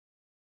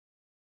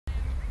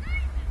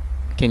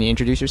Can you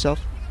introduce yourself?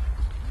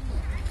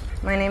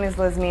 My name is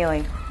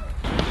Miele,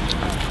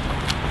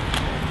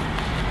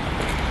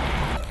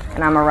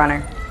 and I'm a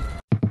runner.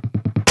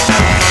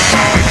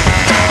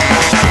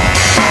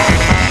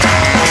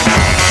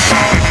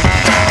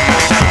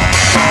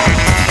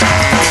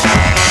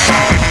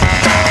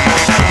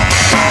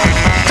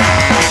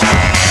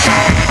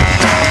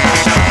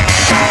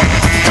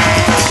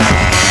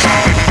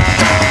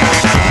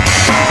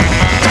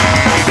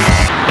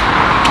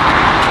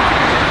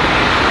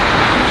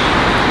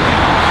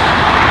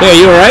 Hey,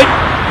 you alright?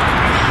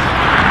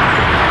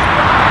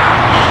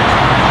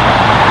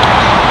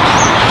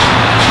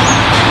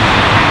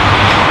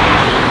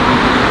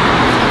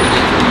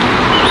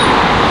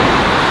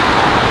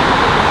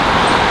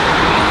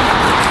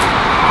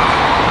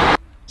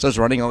 So has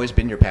running always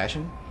been your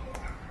passion?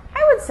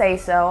 I would say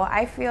so.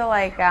 I feel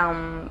like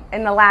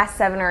in the last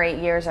 7 or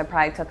 8 years, I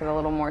probably took it a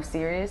little more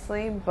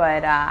seriously.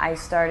 But I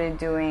started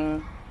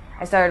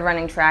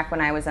running track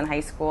when I was in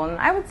high school, and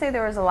I would say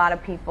there was a lot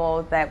of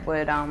people that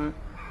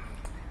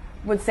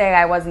would say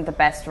I wasn't the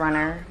best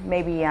runner.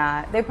 Maybe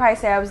they'd probably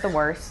say I was the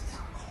worst.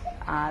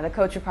 The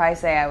coach would probably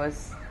say I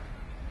was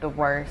the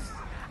worst.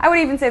 I would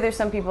even say there's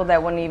some people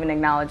that wouldn't even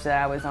acknowledge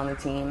that I was on the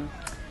team,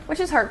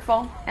 which is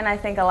hurtful. And I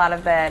think a lot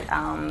of that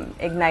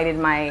ignited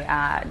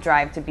my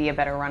drive to be a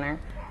better runner.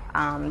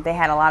 They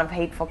had a lot of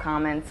hateful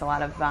comments, a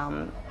lot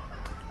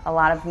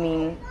of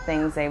mean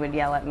things they would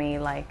yell at me,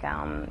 like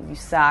 "You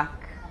suck,"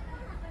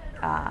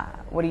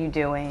 "What are you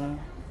doing?"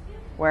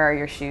 "Where are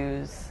your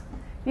shoes?"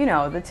 You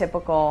know, the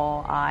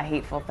typical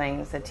hateful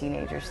things that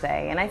teenagers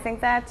say. And I think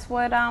that's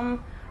what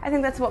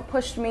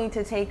pushed me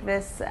to take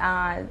this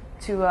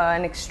to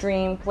an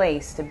extreme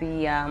place, to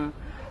be a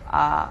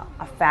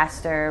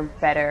faster,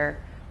 better,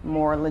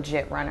 more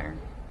legit runner.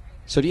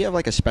 So do you have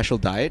like a special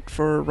diet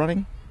for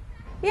running?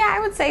 Yeah, I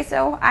would say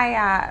so.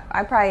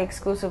 I probably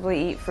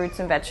exclusively eat fruits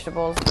and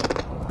vegetables.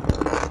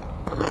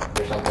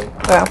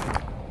 Well,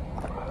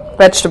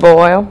 vegetable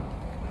oil.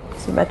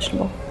 It's a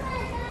vegetable.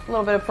 A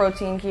little bit of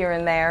protein here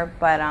and there,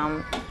 but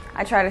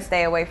I try to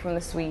stay away from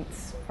the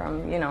sweets,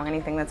 from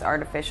anything that's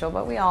artificial.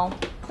 But we all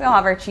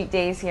have our cheat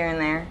days here and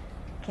there.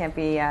 Can't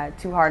be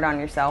too hard on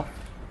yourself.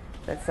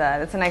 That's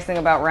a nice thing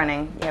about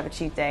running. You have a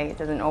cheat day; it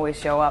doesn't always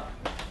show up.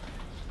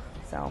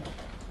 So.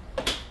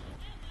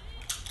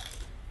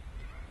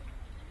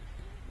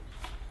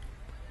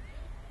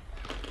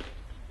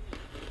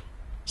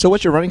 So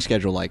what's your running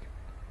schedule like?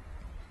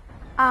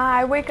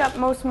 I wake up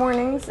most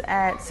mornings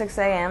at 6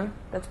 a.m.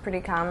 That's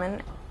pretty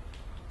common.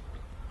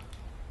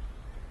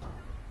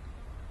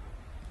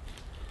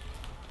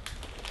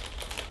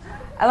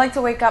 I like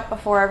to wake up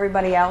before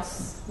everybody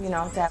else,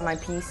 to have my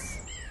peace.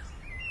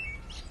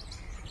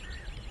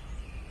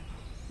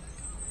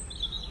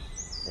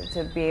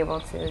 To be able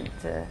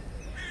to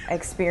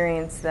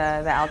experience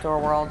the outdoor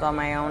world on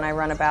my own. I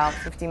run about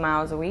 50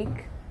 miles a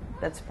week.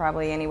 That's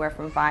probably anywhere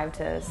from 5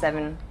 to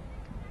 7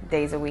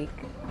 days a week.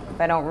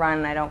 If I don't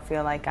run, I don't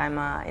feel like I'm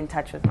in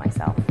touch with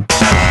myself.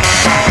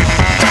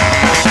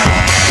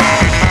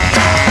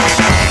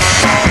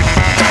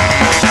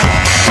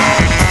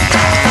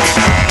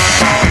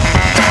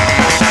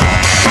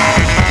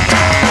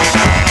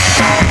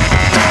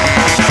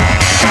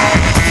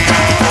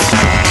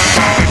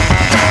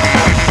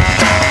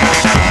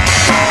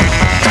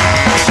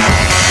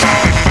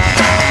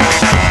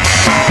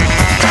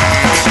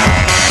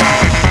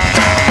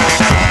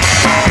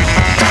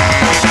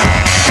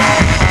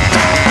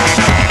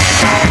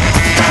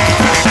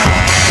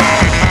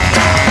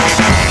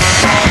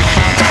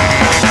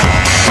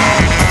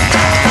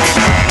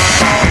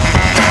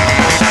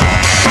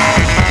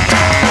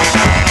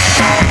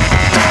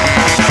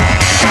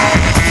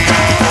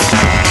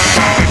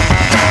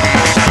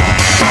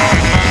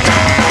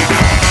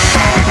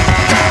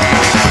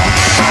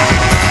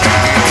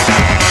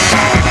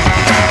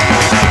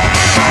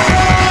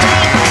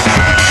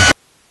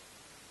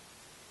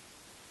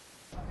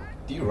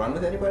 Do you run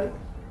with anybody?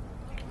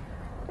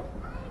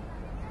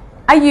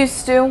 I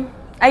used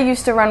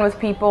to run with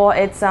people.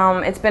 It's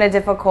been a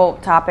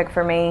difficult topic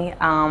for me.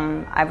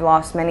 I've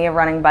lost many a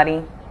running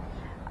buddy.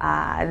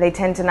 They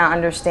tend to not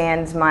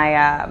understand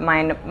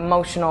my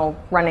emotional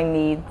running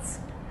needs.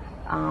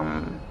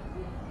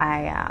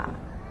 I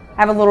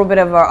have a little bit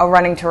of a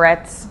running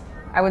Tourette's,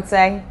 I would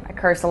say. I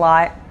curse a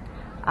lot.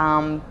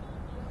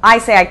 I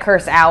say I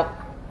curse out,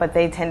 but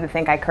they tend to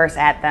think I curse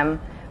at them,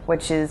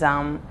 which is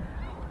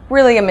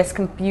really a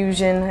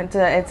misconfusion.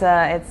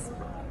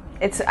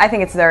 I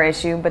think it's their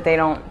issue, but they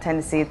don't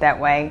tend to see it that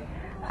way.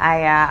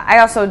 I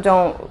also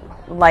don't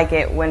like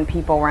it when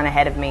people run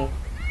ahead of me.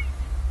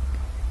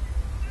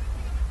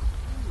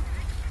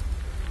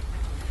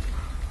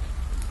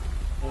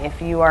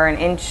 If you are an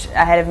inch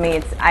ahead of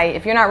me,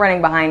 if you're not running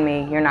behind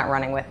me, you're not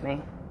running with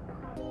me.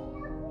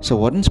 So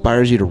what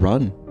inspires you to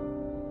run?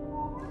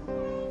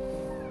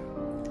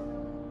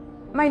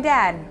 My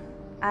dad.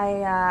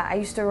 I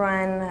used to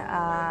run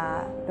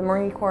the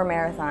Marine Corps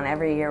Marathon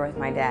every year with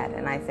my dad,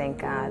 and I think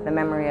the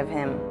memory of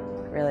him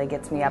really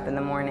gets me up in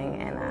the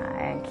morning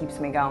and keeps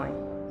me going.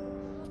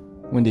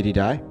 When did he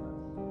die?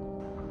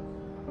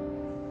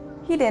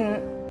 He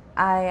didn't.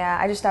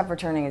 I just stopped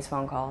returning his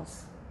phone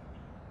calls.